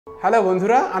Hello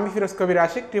বন্ধুরা, আমি ফিরোজ কবির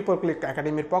Ashiq triple click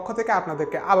একাডেমির পক্ষ থেকে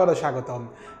আপনাদেরকে আবারও স্বাগতম।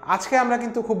 আজকে আমরা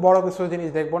কিন্তু খুব বড় কিছু জিনিস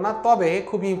দেখব না, তবে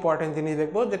খুবই ইম্পর্টেন্ট জিনিস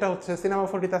দেখব, যেটা হচ্ছে সিনেমা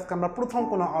 4D আজকে আমরা প্রথম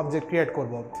কোনো অবজেক্ট ক্রিয়েট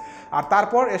করব। আর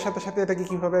তারপর এর সাথে সাথে এটাকে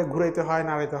কীভাবে ঘুরাইতে হয়,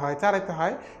 নাড়াইতে হয়, চালাইতে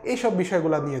হয়, এইসব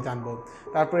বিষয়গুলো নিয়ে জানবো।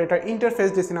 তারপর এটার ইন্টারফেস,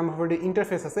 যে সিনেমা 4D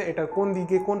ইন্টারফেস আছে, এটার কোন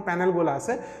দিকে কোন প্যানেলগুলো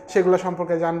আছে সেগুলো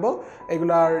সম্পর্কে জানবো।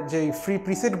 এগুলার যেই ফ্রি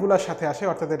প্রিসেটগুলোর সাথে আসে,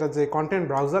 অর্থাৎ এটা যে কন্টেন্ট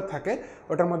ব্রাউজার থাকে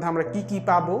ওটার মধ্যে আমরা কি কি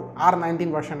পাবো R19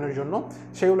 ভার্সনের জন্য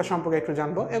সেগুলো সম্পর্কে একটু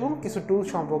জানবো এবং কিছু টুল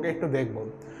সম্পর্কে একটু দেখবো।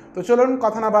 তো চলুন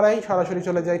কথা না বাড়াই, সরাসরি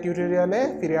চলে যাই টিউটোরিয়ালে।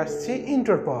 ফিরে আসছি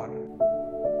ইন্ট্রোর পর।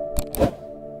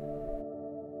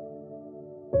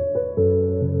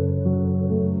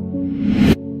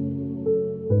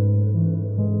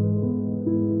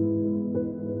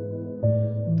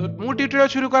 মূল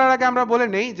টিউটোরিয়াল শুরু করার আগে আমরা বলে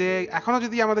নেই যে এখনো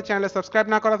যদি আমাদের চ্যানেলে সাবস্ক্রাইব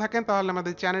না করা থাকেন তাহলে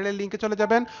আমাদের চ্যানেলের লিংকে চলে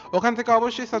যাবেন। ওখান থেকে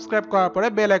অবশ্যই সাবস্ক্রাইব করার পরে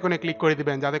বেল আইকনে ক্লিক করে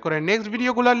দিবেন, যাতে করে নেক্সট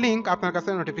ভিডিওগুলোর লিংক আপনার কাছে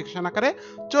নোটিফিকেশন আকারে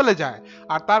চলে যায়।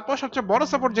 আর তারপর সবচেয়ে বড়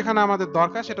সাপোর্ট যেখানে আমাদের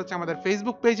দরকার সেটা হচ্ছে আমাদের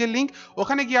ফেসবুক পেজের লিংক।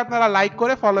 ওখানে গিয়ে আপনারা লাইক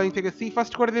করে ফলোইং থেকে সি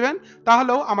ফার্স্ট করে দিবেন,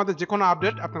 তাহলেও আমাদের যে কোনো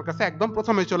আপডেট আপনার কাছে একদম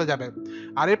প্রথমেই চলে যাবে।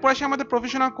 আর এরপর এসে আমাদের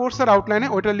প্রফেশনাল কোর্সের আউটলাইনে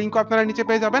ওইটার লিংকও আপনারা নিচে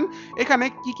পেয়ে যাবেন। এখানে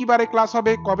কি কি বারে ক্লাস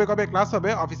হবে, কবে কবে ক্লাস হবে,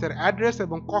 অফিসের অ্যাড্রেস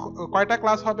এবং কয়টা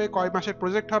ক্লাস হবে, কয় মাসের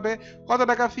প্রজেক্ট হবে, কত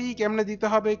টাকা ফি, কেমনে দিতে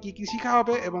হবে, কি কি শেখা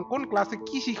হবে এবং কোন ক্লাসে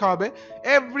কি শেখা হবে,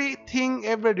 এভরিথিং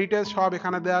এভরি ডিটেলস সব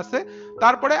এখানে দেওয়া আছে।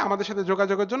 তারপরে আমাদের সাথে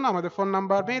যোগাযোগের জন্য আমাদের ফোন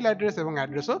নাম্বার, মেইল অ্যাড্রেস এবং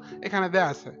অ্যাড্রেসও এখানে দেওয়া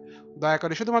আছে। দয়া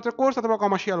করে শুধুমাত্র কোর্স অথবা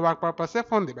কমার্শিয়াল ওয়ার্ক পারপাসে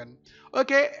ফোন দিবেন।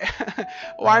 ওকে,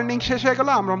 ওয়ার্নিং শেষ হয়ে গেল,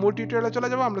 আমরা মূল টিউটোরিয়ালে চলে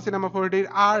যাব। আমরা সিনেমা 4Dর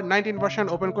R19 ভার্সন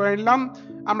ওপেন করে নিলাম।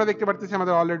 আমরা দেখতে পাচ্ছি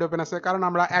আমাদের অলরেডি ওপেন আছে, কারণ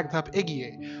আমরা এক ধাপ এগিয়ে।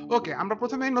 ওকে, আমরা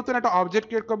প্রথমে নতুন একটা অবজেক্ট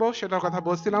ক্রিয়েট করব, সেটার কথা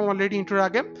বলছিলাম অলরেডি ইন্ট্রোর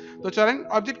আগে। তো চলেন,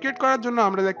 অবজেক্ট ক্রিয়েট করার জন্য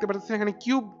আমরা দেখতে পাচ্ছি এখানে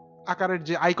কিউব আকারের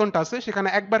যে আইকনটা আছে সেখানে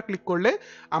একবার ক্লিক করলে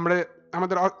আমরা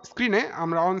আমাদের স্ক্রিনে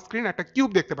আমরা অন স্ক্রিন একটা কিউব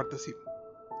দেখতে পারতেছি।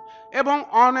 এবং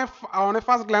অন এ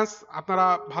ফার্স্ট গ্ল্যান্স আপনারা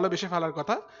ভালোবেসে ফেলার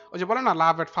কথা, ওই যে বলে না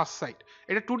লাভ এট ফার্স্ট সাইট,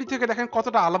 এটা 2D থেকে দেখেন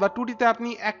কতটা আলাদা। 2Dতে আপনি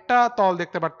একটা তল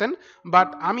দেখতে পারতেন, বাট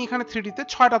আমি এখানে 3Dতে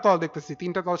 6টা তল দেখতেছি।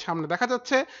 3টা তল সামনে দেখা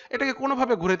যাচ্ছে, এটাকে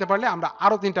কোনোভাবে ঘুরাতে পারলে আমরা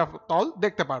আরো 3টা তল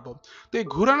দেখতে পারবো। তো এই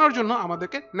ঘুরানোর জন্য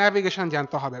আমাদেরকে ন্যাভিগেশন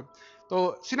জানতে হবে। তো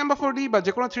সিনেমা 4D বা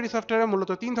যে কোনো 3D সফটওয়্যারে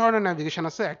মূলত 3 ধরনের ন্যাভিগেশন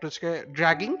আছে। একটা হচ্ছে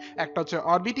ড্র্যাগিং, একটা হচ্ছে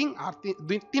অরবিটিং, আর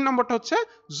 3 নম্বরটা হচ্ছে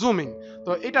জুমিং।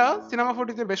 তো এটা সিনেমা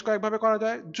 4Dতে বেশ কয়েকভাবে করা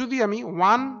যায়। যদি আমি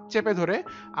 1 চেপে ধরে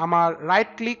আমার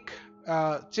রাইট ক্লিক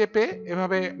চেপে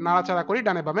এভাবে নাড়াচাড়া করি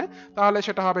ডানে বামে, তাহলে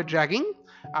সেটা হবে ড্র্যাগিং।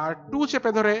 আর 2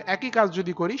 চেপে ধরে একই কাজ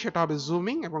যদি করি সেটা হবে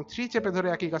জুমিং, এবং 3 চেপে ধরে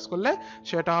একই কাজ করলে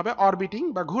সেটা হবে অরবিটিং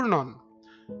বা ঘূর্ণন।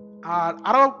 আর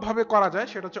আরো ভাবে করা যায়,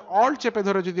 সেটা হচ্ছে অল্ট চেপে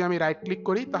ধরে যদি আমি রাইট ক্লিক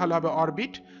করি তাহলে হবে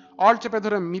অরবিট। অল্ট চেপে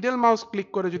ধরে মিডল মাউস ক্লিক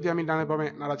করে যদি আমি ডানে বামে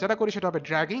নাড়াচাড়া করি সেটা হবে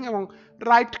ড্র্যাগিং, এবং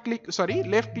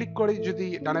লেফট ক্লিক করে যদি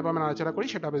ডানে বামে নাড়াচাড়া করি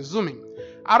সেটা হবে জুমিং।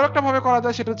 আরো একটা ভাবে করা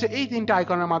যায়, সেটা হচ্ছে এই 3টা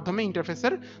আইকনের মাধ্যমে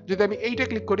ইন্টারফেসের। যদি আমি এইটা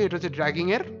ক্লিক করি এটা হচ্ছে ড্র্যাগিং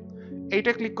এর,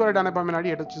 এইটা ক্লিক করে ডানে বামে নাড়ি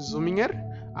এটা হচ্ছে জুমিং এর,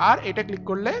 আর এটা ক্লিক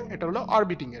করলে এটা হলো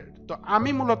অরবিটিং এর। তো আমি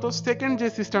মূলত সেকেন্ড যে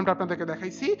সিস্টেমটা আপনাদেরকে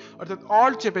দেখাইছি, অর্থাৎ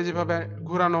অল চেপে যেভাবে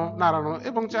ঘোরানো, নাড়ানো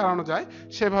এবং চালানো যায়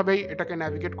সেভাবেই এটাকে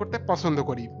ন্যাভিগেট করতে পছন্দ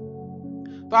করি।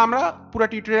 তো আমরা পুরো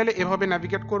টিউটোরিয়ালে এভাবে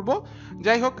ন্যাভিগেট করব।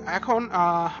 যাই হোক, এখন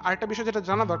আরেকটা বিষয় যেটা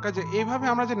জানা দরকার, যে এইভাবে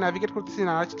আমরা যে ন্যাভিগেট করতেছি,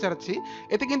 নাড়াচ্ছি,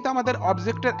 এতে কিন্তু আমাদের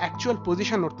অবজেক্টের অ্যাকচুয়াল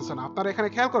পজিশন নড়তেছে না। আপনারা এখানে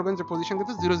খেয়াল করবেন যে পজিশন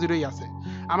কিন্তু 0-0ই আছে।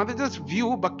 আমাদের জাস্ট ভিউ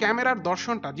বা ক্যামেরার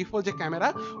দর্শনটা, ডিফল্ট যে ক্যামেরা,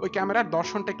 ওই ক্যামেরার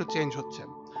দর্শনটা একটু চেঞ্জ হচ্ছে।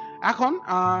 এখন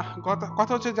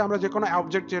কথা হচ্ছে যে আমরা যে কোনো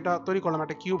অবজেক্ট যেটা তৈরি করলাম,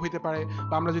 একটা কিউব হইতে পারে,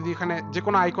 বা আমরা যদি এখানে যে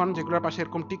কোনো আইকন যেগুলোর পাশে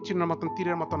এরকম টিক চিহ্নের মতন,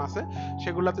 তীরের মতন আছে,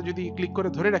 সেগুলোতে যদি ক্লিক করে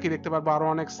ধরে রাখি দেখতে পারবো আরো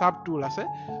অনেক সাব টুল আছে।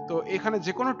 তো এখানে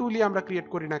যে কোনো টুলই আমরা ক্রিয়েট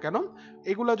করি না কেন,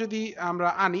 এগুলো যদি আমরা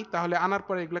আনি, তাহলে আনার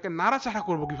পরে এগুলোকে নাড়াচাড়া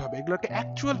করবো কিভাবে, এগুলোকে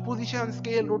অ্যাকচুয়াল পজিশন,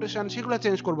 স্কেল, রোটেশন সেগুলো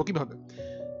চেঞ্জ করবো কিভাবে,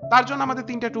 তার জন্য আমাদের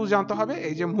 3টা টুল জানতে হবে।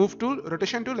 এই যে মুভ টুল,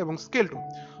 রোটেশন টুল এবং স্কেল টুল।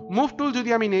 মুভ টুল যদি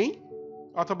আমি নেই,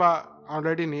 অথবা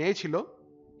অলরেডি নিয়েই ছিল,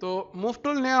 তো মুভ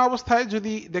টুল নেওয়া অবস্থায়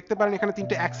যদি দেখতে পারেন এখানে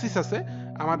 3টে অ্যাক্সিস আছে।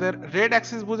 আমাদের রেড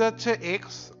অ্যাক্সিস বোঝাচ্ছে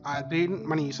এক্স, আর গ্রিন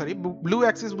ব্লু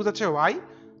অ্যাক্সিস বোঝাচ্ছে ওয়াই,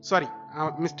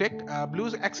 মিস্টেক, ব্লু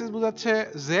অ্যাক্সিস বোঝাচ্ছে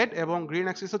জেড এবং গ্রিন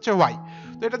অ্যাক্সিস হচ্ছে ওয়াই।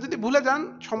 তো এটা যদি ভুলে যান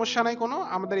সমস্যা নাই কোনো,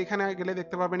 আমাদের এখানে গেলে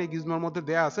দেখতে পাবেন এই গিজমোর মধ্যে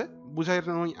দেয়া আছে, বুঝাই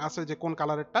আছে যে কোন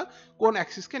কালারেরটা কোন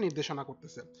অ্যাক্সিসকে নির্দেশনা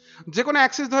করতেছে। যে কোনো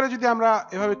অ্যাক্সিস ধরে যদি আমরা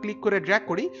এভাবে ক্লিক করে ড্র্যাগ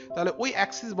করি, তাহলে ওই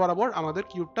অ্যাক্সিস বরাবর আমাদের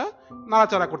কিউবটা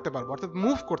নাড়াচাড়া করতে পারবো, অর্থাৎ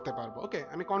মুভ করতে পারবো। ওকে,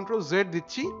 আমি কন্ট্রোল জেড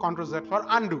দিচ্ছি, কন্ট্রোল জেড ফর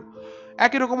আনডু।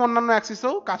 একই রকম অন্যান্য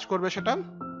অ্যাক্সিসেও কাজ করবে সেটা।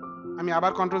 আমি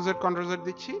আবার কন্ট্রোল জেড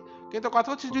দিচ্ছি। কিন্তু কথা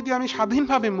হচ্ছে যদি আমি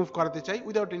স্বাধীনভাবে মুভ করাতে চাই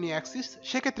উইদাউট এনি অ্যাক্সিস,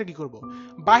 সেক্ষেত্রে কি করব?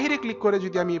 বাহিরে ক্লিক করে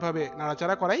যদি আমি এভাবে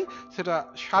নাড়াচাড়া করাই, সেটা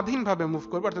স্বাধীনভাবে মুভ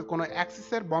করবে, অর্থাৎ কোনো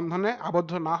অ্যাক্সিসের বন্ধনে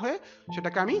আবদ্ধ না হয়ে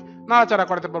সেটাকে আমি নাড়াচাড়া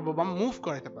করাতে পারবো বা মুভ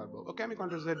করাতে পারবো। ওকে, আমি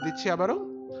কন্ট্রোল জেড দিচ্ছি আবারও।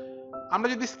 আমরা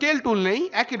যদি স্কেল টুল নেই,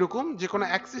 একই রকম যে কোনো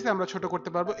অ্যাক্সিসে আমরা ছোট করতে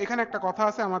পারবো। এখানে একটা কথা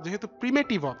আছে, আমার যেহেতু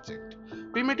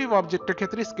প্রিমিটিভ অবজেক্টের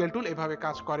ক্ষেত্রে স্কেল টুল এভাবে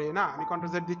কাজ করে না। আমি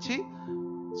কন্ট্রোল জেড দিচ্ছি,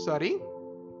 সরি।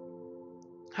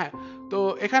 হ্যাঁ, তো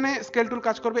এখানে স্কেল টুল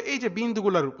কাজ করবে এই যে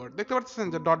বিন্দুগুলোর উপর, দেখতে পাচ্ছেন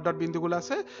যে ডট ডট বিন্দুগুলো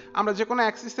আছে। আমরা যে কোনো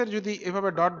অ্যাক্সিসের যদি এভাবে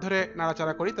ডট ধরে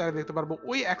নাড়াচাড়া করি তাহলে দেখতে পারবো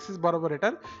ওই অ্যাক্সিস বরাবর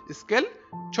এটার স্কেল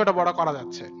ছোট বড় করা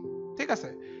যাচ্ছে। ঠিক আছে,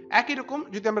 একই রকম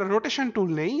যদি আমরা রোটেশন টুল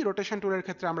নেই, রোটেশন টুলের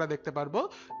ক্ষেত্রে আমরা দেখতে পারবো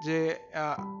যে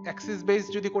অ্যাক্সিস বেস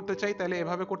যদি করতে চাই তাহলে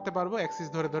এভাবে করতে পারবো অ্যাক্সিস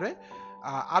ধরে ধরে।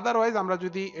 আদারওয়াইজ আমরা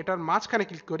যদি এটার মাঝখানে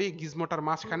ক্লিক করি, গিজমোটার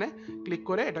মাঝখানে ক্লিক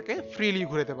করে এটাকে ফ্রিলি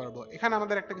ঘুরাতে পারবো। এখানে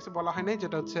আমাদের একটা কিছু বলা হয় নাই,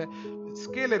 যেটা হচ্ছে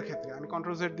স্কেলের ক্ষেত্রে। আমি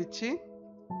কন্ট্রোল জেড দিচ্ছি,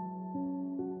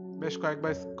 বেশ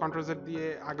কয়েকবার কন্ট্রোল জেড দিয়ে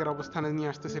আগের অবস্থানে নিয়ে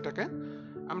আসতেছি এটাকে।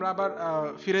 আমরা আবার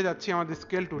ফিরে যাচ্ছি আমাদের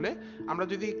স্কেল টুলে। আমরা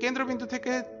যদি কেন্দ্রবিন্দু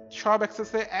থেকে সব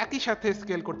অ্যাক্সেসে একই সাথে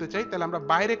স্কেল করতে চাই তাহলে আমরা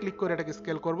বাইরে ক্লিক করে এটাকে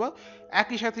স্কেল করব।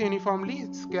 একই সাথে ইউনিফর্মলি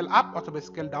স্কেল আপ অথবা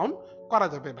স্কেল ডাউন করা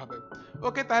যাবে এভাবে।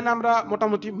 ওকে, তাহলে আমরা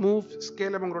মোটামুটি মুভ,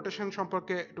 স্কেল এবং রোটেশন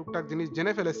সম্পর্কে টুকটাক জিনিস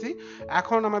জেনে ফেলেছি।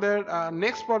 এখন আমাদের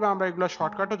নেক্সট পর্বে আমরা এগুলো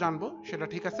শর্টকাটও জানবো, সেটা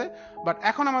ঠিক আছে। বাট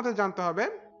এখন আমাদের জানতে হবে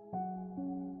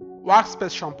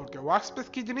ওয়ার্কস্পেস সম্পর্কে। ওয়ার্কস্পেস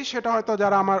কি জিনিস সেটা হয়তো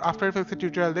যারা আমার আফটার এফেক্টস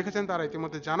টিউটোরিয়াল দেখেছেন তারা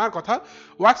ইতিমধ্যে জানার কথা।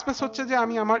 ওয়ার্কস্পেস হচ্ছে যে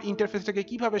আমি আমার ইন্টারফেসটাকে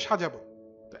কিভাবে সাজাবো।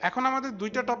 তো এখন আমাদের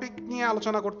দুইটা টপিক নিয়ে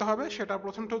আলোচনা করতে হবে। সেটা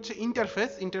প্রথমটা হচ্ছে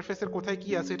ইন্টারফেসের কোথায় কি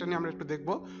আছে এটা নিয়ে আমরা একটু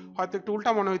দেখবো। হয়তো একটু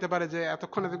উল্টা মনে হইতে পারে যে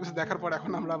এতক্ষণ এত কিছু দেখার পর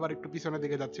এখন আমরা আবার একটু পিছনের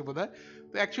দিকে যাচ্ছি বোধহয়।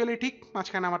 তো অ্যাকচুয়ালি ঠিক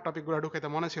মাঝখানে আমার টপিকগুলো ঢুকেতে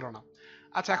মনে ছিল না।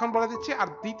 আচ্ছা, এখন বলে দিচ্ছি। আর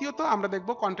দ্বিতীয়ত আমরা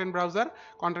দেখবো কন্টেন্ট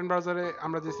ব্রাউজারে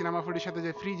আমরা যে সিনেমা ফোর্ডির সাথে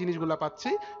যে ফ্রি জিনিসগুলো পাচ্ছি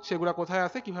সেগুলো কোথায়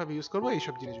আছে, কিভাবে ইউজ করবো,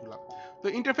 এইসব জিনিসগুলো। তো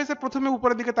ইন্টারফেসের প্রথমে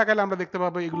উপরের দিকে তাকালে আমরা দেখতে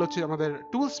পাবো এগুলো হচ্ছে আমাদের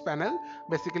টুলস প্যানেল।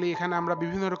 বেসিক্যালি এখানে আমরা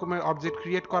বিভিন্ন রকমের অবজেক্ট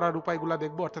ক্রিয়েট করার উপায়গুলো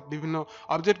দেখবো, অর্থাৎ বিভিন্ন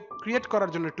অবজেক্ট ক্রিয়েট করার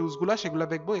জন্য টুলসগুলো সেগুলো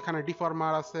দেখবো। এখানে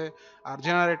ডিফর্মার আছে, আর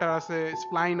জেনারেটর আছে,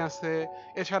 স্প্লাইন আছে,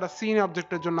 এছাড়া সিন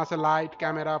অবজেক্টের জন্য আছে লাইট,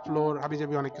 ক্যামেরা, ফ্লোর,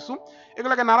 হাবিজাবি অনেক কিছু।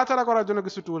 এগুলোকে নাড়াচাড়া করার জন্য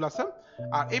কিছু টুল আছে।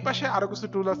 আর এই পাশে আরো কিছু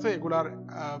টুল আছে, এগুলার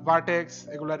ভার্টেক্স,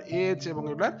 এগুলার এজ এবং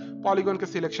এগুলার পলিগনকে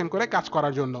সিলেকশন করে কাজ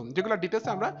করার জন্য, যেগুলো ডিটেলস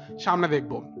আমরা সামনে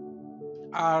দেখবো।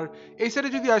 আর এই সাইডে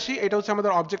যদি আসি, এটা হচ্ছে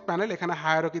আমাদের অবজেক্ট প্যানেল। এখানে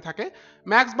হায়ারার্কি থাকে।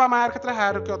 ম্যাক্স বা মায়ার ক্ষেত্রে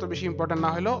হায়ারার্কি অত বেশি ইম্পর্টেন্ট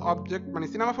না হলেও অবজেক্ট মানে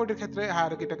সিনেমা ফোর্ডের ক্ষেত্রে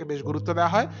হায়ারার্কিটাকে বেশ গুরুত্ব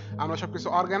দেওয়া হয়। আমরা সবকিছু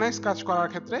অর্গানাইজ কাজ করার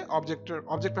ক্ষেত্রে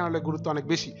অবজেক্ট প্যানেলের গুরুত্ব অনেক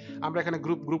বেশি। আমরা এখানে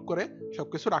গ্রুপ করে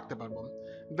সবকিছু রাখতে পারবো।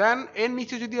 দেন এর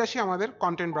নিচে যদি আসি, আমাদের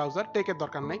কন্টেন্ট ব্রাউজার, টেকের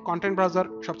দরকার নেই। কন্টেন্ট ব্রাউজার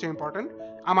সবচেয়ে ইম্পর্টেন্ট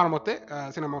আমার মতে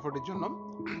সিনেমা ফোর্ডের জন্য,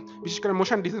 বিশেষ করে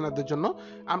মোশন ডিজাইনারদের জন্য।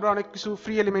 আমরা অনেক কিছু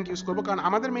ফ্রি এলিমেন্ট ইউজ করবো, কারণ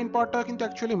আমাদের মেইন পাওয়ারটা কিন্তু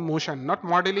অ্যাকচুয়ালি মোশন, নট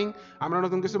মডেলিং। আমরা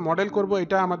নতুন কিছু মডেল করব,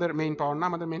 এটা আমাদের মেইন পাওয়ার না।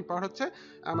 আমাদের মেইন পাওয়ার হচ্ছে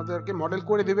আমাদেরকে মডেল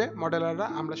করে দিবে মডেলাররা,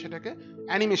 আমরা সেটাকে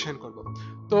অ্যানিমেশন করব।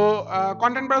 তো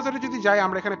কন্টেন্ট ব্রাউজারে যদি যাই,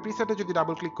 আমরা এখানে প্রিসেটে যদি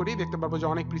ডাবল ক্লিক করি দেখতে পারবো যে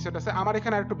অনেক প্রিসেট আছে। আমার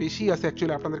এখানে একটু বেশি আছে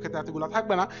অ্যাকচুয়ালি, আপনাদের ক্ষেত্রে এতগুলো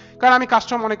থাকবে না, কারণ আমি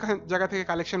কাস্টম অনেক জায়গা থেকে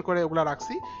কালেকশন করে ওগুলো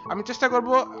রাখছি। আমি চেষ্টা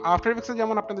করবো আফটার এফেক্টসে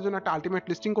যেমন আপনাদের জন্য একটা আলটিমেট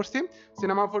লিস্টিং করছি,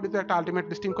 সিনেমা ফোর্ডিতে একটা আলটিমেট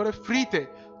লিস্টিং করে ফ্রিতে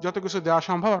যত কিছু দেওয়া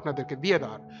সম্ভব আপনাদেরকে দিয়ে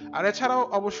দেওয়ার। আর এছাড়াও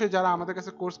অবশ্যই যারা আমাদের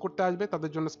কাছে কোর্স করতে আসবে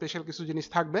তাদের জন্য স্পেশাল কিছু জিনিস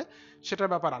থাকবে,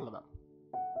 সেটার ব্যাপার আলাদা।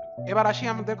 এবার আসি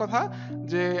আমাদের কথা,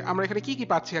 যে আমরা এখানে কি কি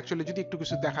পাচ্ছি অ্যাকচুয়ালি যদি একটু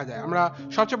কিছু দেখা যায়। আমরা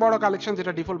সবচেয়ে বড় কালেকশন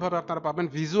যেটা ডিফল্ট ভাবে আপনারা পাবেন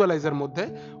ভিজুয়ালাইজার মধ্যে,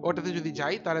 ওটাতে যদি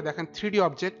যাই তাহলে দেখেন 3D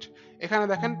অবজেক্ট। এখানে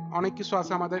দেখেন অনেক কিছু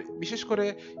আছে আমাদের, বিশেষ করে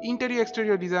ইন্টেরিয়র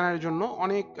এক্সটেরিয়র ডিজাইনের জন্য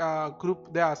অনেক গ্রুপ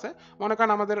দেওয়া আছে। মনে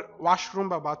করেন আমাদের ওয়াশরুম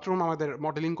বা বাথরুম আমাদের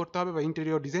মডেলিং করতে হবে বা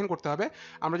ইন্টেরিয়র ডিজাইন করতে হবে।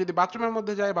 আমরা যদি বাথরুমের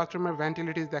মধ্যে যাই, বাথরুমের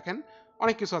ভেন্টিলিটিস দেখেন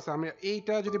অনেক কিছু আছে। আমি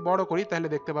এইটা যদি বড় করি তাহলে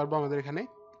দেখতে পারবো আমাদের এখানে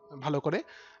ভালো করে।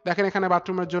 দেখেন এখানে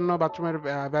বাথরুমের জন্য বাথরুমের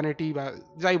ভ্যানিটি বা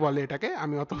যাই বলে এটাকে,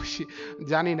 আমি অত বেশি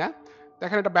জানি না।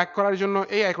 দেখেন এটা ব্যাক করার জন্য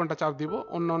এই আইকনটা চাপ দিব।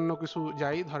 অন্য কিছু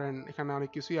যাই, ধরেন এখানে অনেক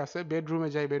কিছুই আছে। বেডরুমে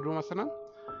যাই, বেডরুম আছে না,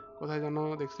 কোথায় যেন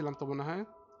দেখছিলাম তো মনে হয়।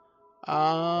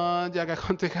 জায়গা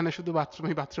এখন তো এখানে শুধু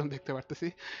বাথরুম দেখতে পারতেছি।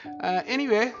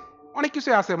 এনিওয়ে অনেক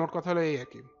কিছুই আছে, মোট কথা হলো এই আর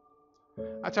কি।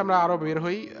 আচ্ছা, আমরা আরো বের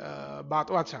হই।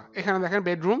 আচ্ছা, এখানে দেখেন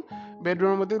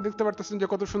বেডরুমের মধ্যে দেখতে পারতেছেন যে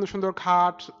কত সুন্দর সুন্দর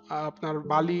খাট, আপনার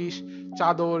বালিশ,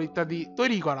 চাদর ইত্যাদি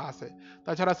তৈরি করা আছে।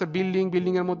 তাছাড়া আছে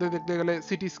বিল্ডিং এর মধ্যে দেখতে গেলে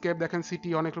সিটি স্কেপ, দেখেন সিটি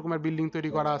অনেক রকমের বিল্ডিং তৈরি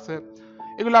করা আছে।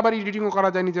 এগুলো আবার এডিটিংও করা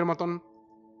যায় নিজের মতন।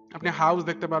 আপনি হাউস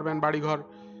দেখতে পারবেন, বাড়িঘর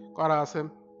করা আছে।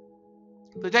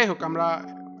 তো যাই হোক, আমরা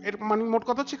এর মানে মোট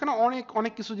কথা হচ্ছে এখানে অনেক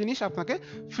অনেক কিছু জিনিস আপনাকে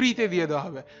ফ্রিতে দিয়ে দেওয়া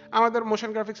হবে। আমাদের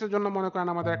মোশন গ্রাফিক্সের জন্য মনে করেন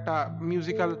আমাদের একটা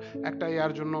মিউজিক্যাল একটা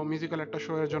ইয়ার জন্য মিউজিক্যাল একটা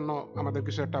শো এর জন্য আমাদের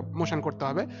কিছু একটা মোশন করতে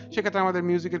হবে, সেক্ষেত্রে আমাদের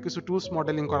মিউজিকের কিছু টুলস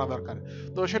মডেলিং করা দরকার।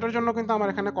 তো সেটার জন্য কিন্তু আমার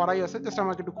এখানে করাই আছে, জাস্ট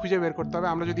আমাকে একটু খুঁজে বের করতে হবে।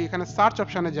 আমরা যদি এখানে সার্চ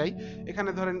অপশানে যাই, এখানে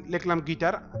ধরেন লিখলাম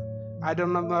guitar, I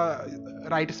don't know the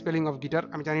right spelling of guitar,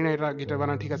 আমি জানি না এটা গিটার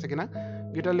বানান ঠিক আছে কিনা।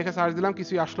 গিটার লিখে সার্চ দিলাম,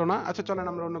 কিছুই আসলো না। আচ্ছা চলেন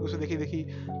আমরা অন্য কিছু দেখি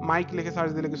মাইক লিখে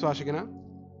সার্চ দিলে কিছু আসে কিনা।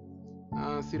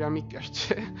 সিরামিক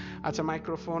আসছে। আচ্ছা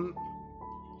মাইক্রোফোন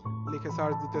লিখে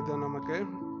সার্চ দিতে দেন আমাকে।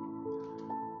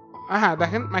 হ্যাঁ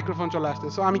দেখেন মাইক্রোফোন চলে আসছে।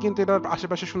 সো আমি কিন্তু এটার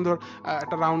আশেপাশে সুন্দর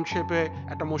একটা রাউন্ড শেপে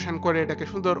একটা মোশন করে এটাকে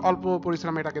সুন্দর অল্প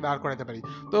পরিশ্রমে এটাকে দাঁড় করাতে পারি।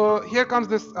 তো here comes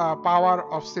this power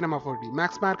of cinema 4D।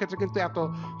 Max মায়ের ক্ষেত্রে কিন্তু এত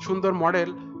সুন্দর মডেল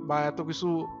বা এত কিছু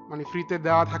মানে ফ্রিতে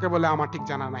দেওয়া থাকে বলে আমার ঠিক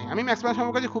জানা নাই। আমি ম্যাক্স মায়ের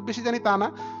সম্পর্কে যে খুব বেশি জানি তা না।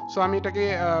 সো আমি এটাকে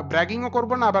ব্র্যাগিংও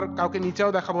করবো না, আবার কাউকে নিচেও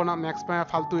দেখাবো না। ম্যাক্স মায়া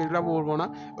ফালতু এগুলো বলবো না।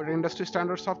 ওটা ইন্ডাস্ট্রি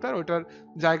স্ট্যান্ডার্ড সফটওয়্যার, ওইটার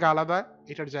জায়গা আলাদা,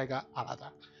 এটার জায়গা আলাদা।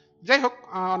 যাই হোক,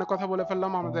 অনেক কথা বলে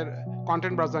ফেললাম আমাদের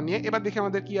কন্টেন্ট ব্রাউজার নিয়ে। এবার দেখি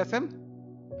আমাদের কি আছে।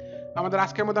 আমাদের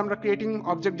আজকের মধ্যে আমরা ক্রিয়েটিং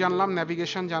অবজেক্ট জানলাম,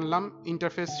 নেভিগেশন জানলাম,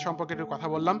 ইন্টারফেস সম্পর্কে একটু কথা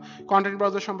বললাম, কন্টেন্ট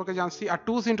ব্রাউজার সম্পর্কে জানছি, আর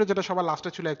টুলস ইন্ট্রো যেটা সবার লাস্টে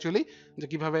ছিল অ্যাকচুয়ালি, যে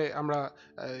কিভাবে আমরা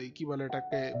কি বলে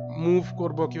এটাকে মুভ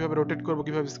করব, কিভাবে রোটেট করব,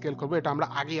 কিভাবে স্কেল করব, এটা আমরা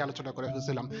আগেই আলোচনা করে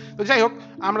ফেলছিলাম। তো যাই হোক,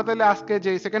 আমরা তাহলে আজকে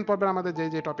যে সেকেন্ড পর্বে আমাদের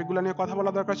যে টপিকগুলো নিয়ে কথা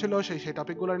বলা দরকার ছিল সেই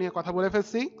টপিকগুলো নিয়ে কথা বলে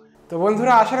ফেলছি। তো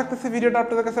বন্ধুরা, আশা রাখতেছি ভিডিওটা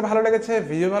আপনাদের কাছে ভালো লেগেছে।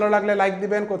 ভিডিও ভালো লাগলে লাইক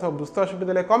দিবেন, কোথাও বুঝতে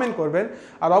অসুবিধা হলে কমেন্ট করবেন,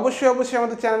 আর অবশ্যই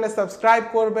আমাদের চ্যানেলে সাবস্ক্রাইব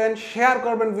করবেন, শেয়ার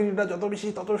করবেন ভিডিওটা যত বেশি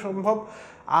তত সম্ভব।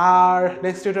 আর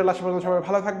নেক্সট টিউটোরিয়াল আসা পর্যন্ত সবাই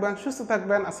ভালো থাকবেন, সুস্থ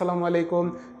থাকবেন। আসসালামু আলাইকুম,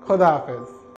 খোদা হাফেজ।